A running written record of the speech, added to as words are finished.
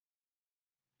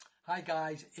Hi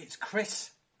guys, it's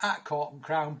Chris at Cork and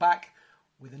Crown back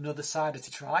with another cider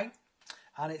to try,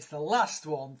 and it's the last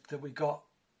one that we got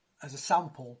as a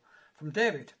sample from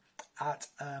David at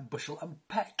Bushel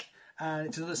Peck, and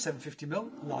it's another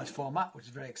 750ml large format, which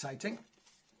is very exciting.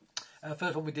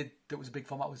 First one we did that was a big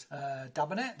format was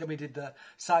Dabinet. Then we did the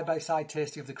side-by-side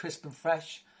tasting of the crisp and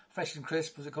fresh and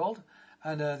crisp was it called,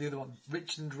 and the other one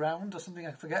rich and round or something,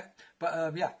 I forget.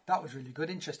 But yeah, that was really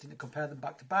good, interesting to compare them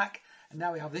back to back. And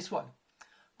now we have this one,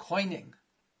 Quoining.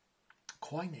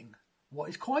 Quoining. What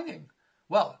is Quoining?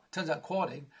 Well, it turns out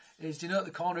Quoining is, you know, at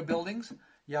the corner of buildings,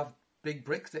 you have big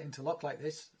bricks that interlock like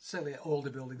this. Certainly older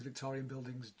buildings, Victorian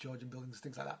buildings, Georgian buildings,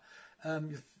 things like that.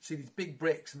 You see these big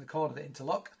bricks in the corner that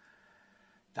interlock.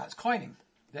 That's Quoining.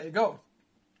 There you go.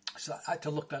 So I had to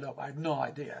look that up. I had no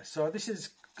idea. So this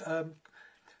is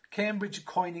Cambridge,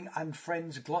 Quoining and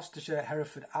Friends, Gloucestershire,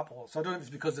 Hereford apple. So I don't know if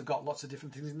it's because they've got lots of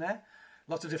different things in there.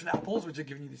 Lots of different apples, which are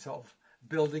giving you this sort of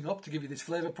building up to give you this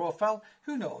flavour profile.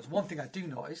 Who knows? One thing I do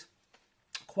know is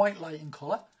quite light in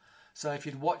colour. So if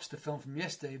you'd watched the film from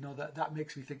yesterday, you know that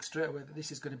makes me think straight away that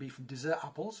this is going to be from dessert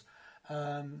apples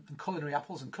and culinary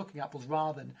apples and cooking apples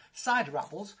rather than cider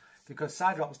apples, because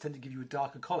cider apples tend to give you a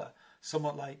darker colour,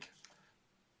 somewhat like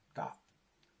that.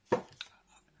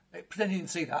 Pretend you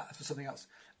didn't see that, for something else.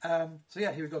 So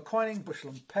yeah, here we go. Quoining, Bushel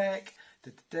and Peck.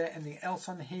 Anything else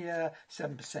on here?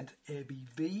 7%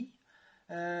 ABV.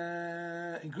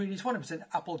 Ingredients: 100%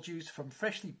 apple juice from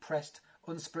freshly pressed,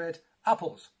 unsprayed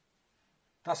apples.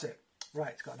 That's it.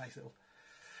 Right, it's got a nice little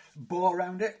bow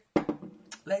around it.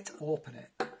 Let's open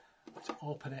it. Let's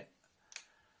open it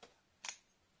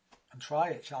and try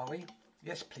it, shall we?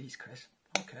 Yes, please, Chris.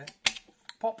 Okay.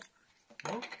 Pop.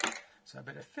 Oh. So a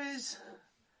bit of fizz.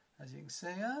 As you can see,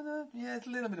 yeah, it's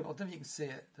a little bit of, I don't know if you can see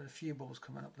it. There are a few bubbles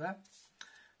coming up there.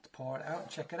 Let's pour it out and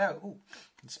check it out. Oh,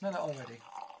 you can smell it already.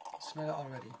 Smell it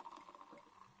already.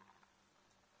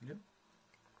 Yep.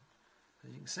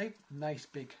 As you can see, nice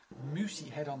big moosey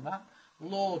head on that.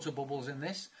 Loads of bubbles in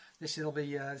this. This'll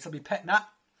be pet nat,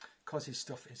 because his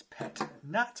stuff is pet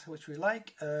nat, which we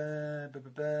like.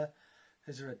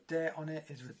 Is there a date on it?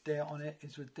 Is there a date on it?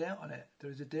 Is there a date on it? There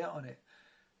is a date on it.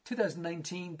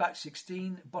 2019, batch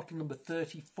 16, bottle number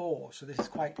 34. So this is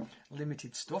quite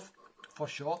limited stuff for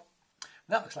sure.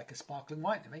 That looks like a sparkling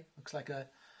wine to me. Looks like a,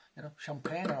 you know,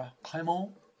 champagne or a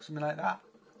Clément, something like that.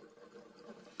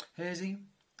 Hazy,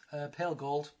 pale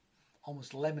gold,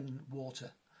 almost lemon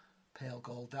water, pale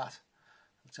gold. That.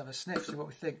 Let's have a sniff. See what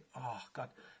we think. Oh God,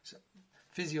 so,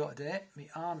 physio today. My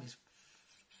arm is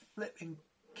flipping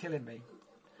killing me.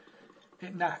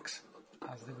 It knacks,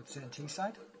 as they would say in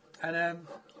Teesside. And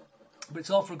but it's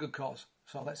all for a good cause.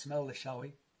 So let's smell this, shall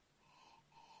we?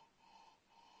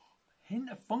 Hint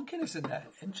of funkiness in there.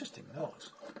 Interesting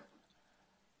nose.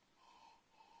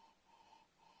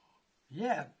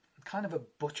 Yeah, kind of a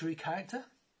buttery character.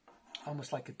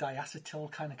 Almost like a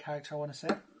diacetyl kind of character, I want to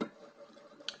say.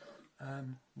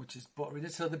 Which is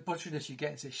butteriness. So the butteriness you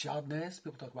get in, say, Chardonnays.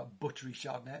 People talk about buttery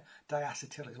Chardonnay.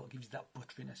 Diacetyl is what gives you that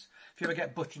butteriness. If you ever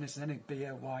get butteriness in any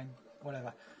beer, wine,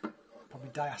 whatever, probably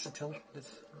diacetyl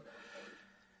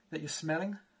that you're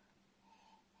smelling.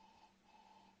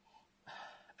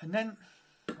 And then,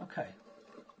 okay,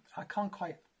 I can't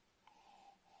quite,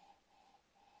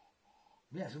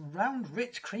 yeah, there's a round,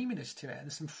 rich creaminess to it, and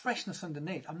there's some freshness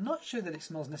underneath. I'm not sure that it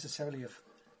smells necessarily of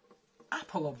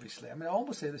apple, obviously. I mean, I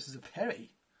almost say this is a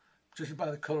perry, judging by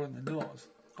the colour and the nose.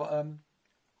 But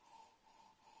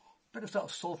bit of sort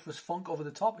of sulphurous funk over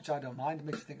the top, which I don't mind. It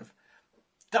makes you think of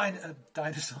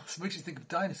dinosaurs. Makes you think of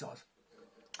dinosaurs.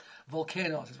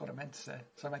 Volcanoes is what I meant to say.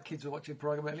 So my kids were watching a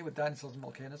program earlier with dinosaurs and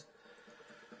volcanoes.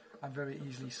 I'm very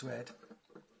easily swayed.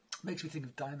 Makes me think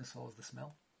of dinosaurs, the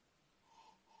smell.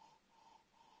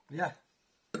 Yeah.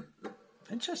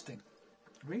 Interesting.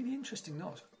 Really interesting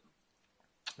note.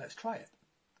 Let's try it.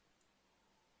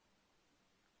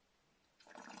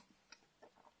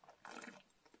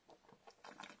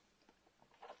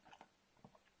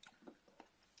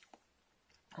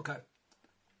 Okay.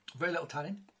 Very little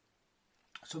tannin.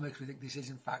 So it makes me think this is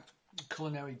in fact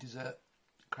culinary dessert,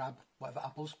 crab, whatever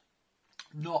apples.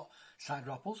 Not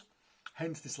cider apples,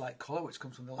 hence this light colour, which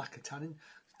comes from the lack of tannin.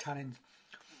 Tannin,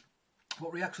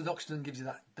 what reacts with oxygen and gives you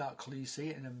that dark colour you see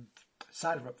in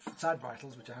cider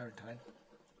varietals, which are higher in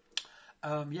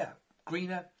tannin. Yeah,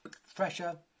 greener,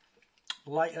 fresher,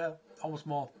 lighter, almost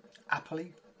more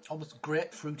appley, almost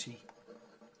grapefruity.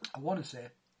 I want to say,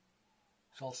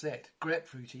 so I'll say it,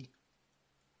 grapefruity.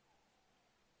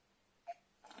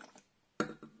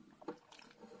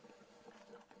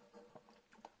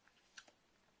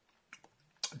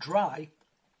 Dry,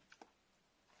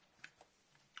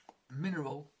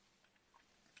 mineral,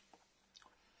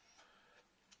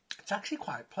 It's actually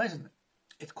quite pleasant.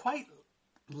 It's quite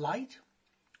light,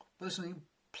 but there's something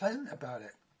pleasant about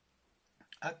it.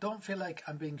 I don't feel like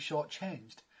I'm being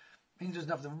shortchanged. It doesn't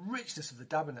have the richness of the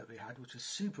Dabin that we had, which was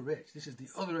super rich. This is the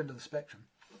other end of the spectrum.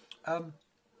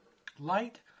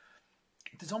 Light.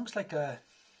 There's almost like a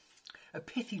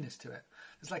pithiness to it.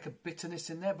 There's like a bitterness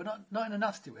in there, but not in a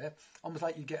nasty way. Almost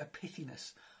like you get a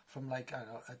pithiness from like, I don't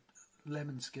know, a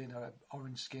lemon skin or an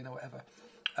orange skin or whatever,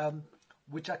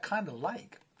 which I kind of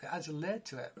like. It adds a layer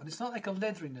to it, and it's not like a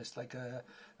leatheriness, like a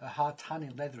hard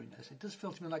tannin leatheriness. It does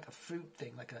feel to me like a fruit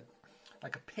thing, like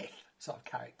a pith sort of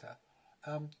character.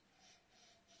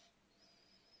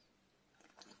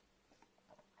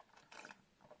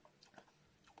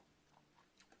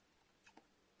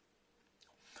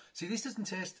 See, this doesn't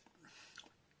taste.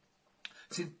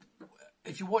 See,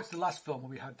 if you watch the last film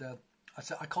where we had,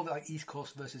 I called it like East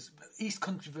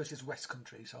Country versus West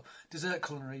Country, so dessert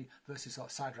culinary versus sort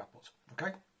of cider apples.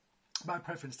 Okay, my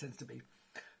preference tends to be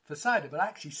for cider, but I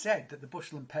actually said that the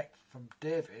Bushel and Peck from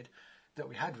David that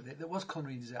we had with it, that was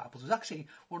culinary dessert apples, was actually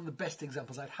one of the best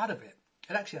examples I'd had of it.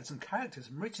 It actually had some character,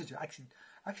 some richness to it. I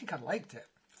actually kind of liked it.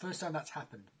 First time that's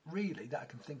happened, really, that I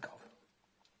can think of.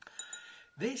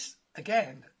 This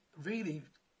again. Really,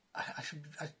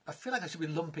 I feel like I should be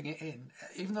lumping it in,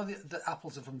 even though the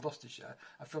apples are from Gloucestershire.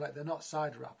 I feel like they're not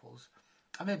cider apples.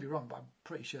 I may be wrong, but I'm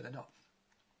pretty sure they're not.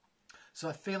 So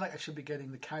I feel like I should be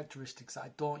getting the characteristics that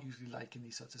I don't usually like in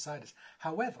these sorts of ciders.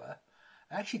 However,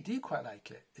 I actually do quite like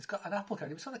it. It's got an apple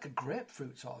character. It's got like a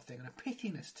grapefruit sort of thing and a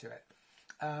pithiness to it.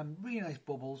 Really nice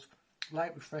bubbles,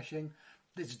 light, refreshing.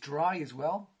 It's dry as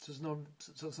well, so it's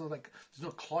not like there's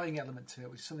no cloying element to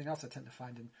it, which is something else I tend to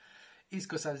find in East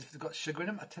Coast ciders. If they've got sugar in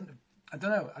them, I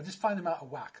don't know, I just find them out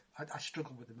of whack. I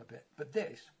struggle with them a bit. But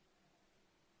this,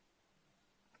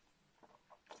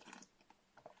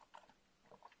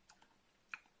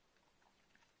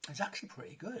 is actually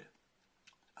pretty good.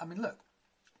 I mean, look.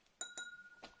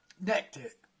 Necked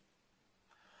it.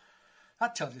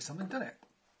 That tells you something, doesn't it?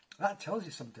 That tells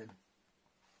you something.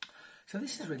 So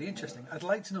this is really interesting. I'd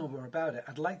like to know more about it.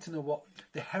 I'd like to know what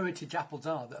the heritage apples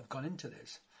are that have gone into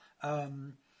this.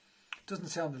 Doesn't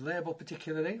say on the label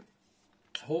particularly.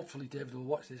 Hopefully David will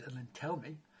watch this and then tell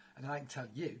me, and then I can tell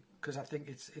you, because I think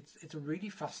it's a really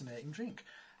fascinating drink.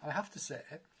 And I have to say,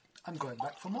 I'm going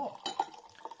back for more.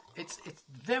 It's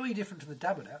very different to the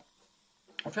Dabinet.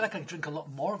 I feel like I drink a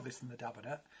lot more of this than the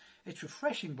Dabinet. It's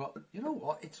refreshing, but you know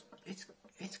what?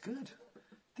 It's good.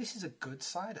 This is a good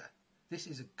cider. This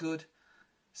is a good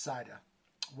cider.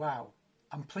 Wow.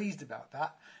 I'm pleased about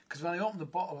that, because when I opened the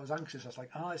bottle, I was anxious. I was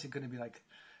like, oh, is it going to be like,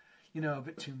 you know, a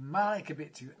bit too malic, a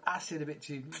bit too acid, a bit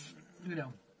too, you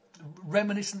know,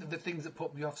 reminiscent of the things that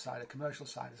put me off cider, commercial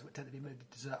ciders, which tend to be made with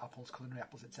dessert apples, culinary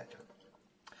apples, etc.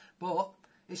 But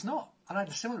it's not. And I had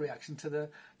a similar reaction to the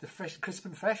fresh, crisp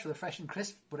and fresh, or the fresh and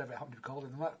crisp, whatever it happened to be called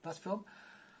in the last film.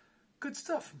 Good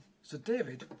stuff. So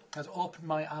David has opened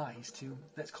my eyes to,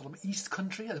 let's call them East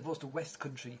Country as opposed to West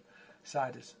Country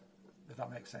ciders, if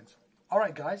that makes sense. All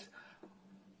right, guys.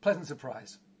 Pleasant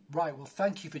surprise. Right, well,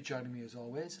 thank you for joining me as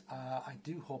always. I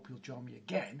do hope you'll join me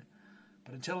again.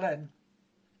 But until then,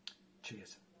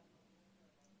 cheers.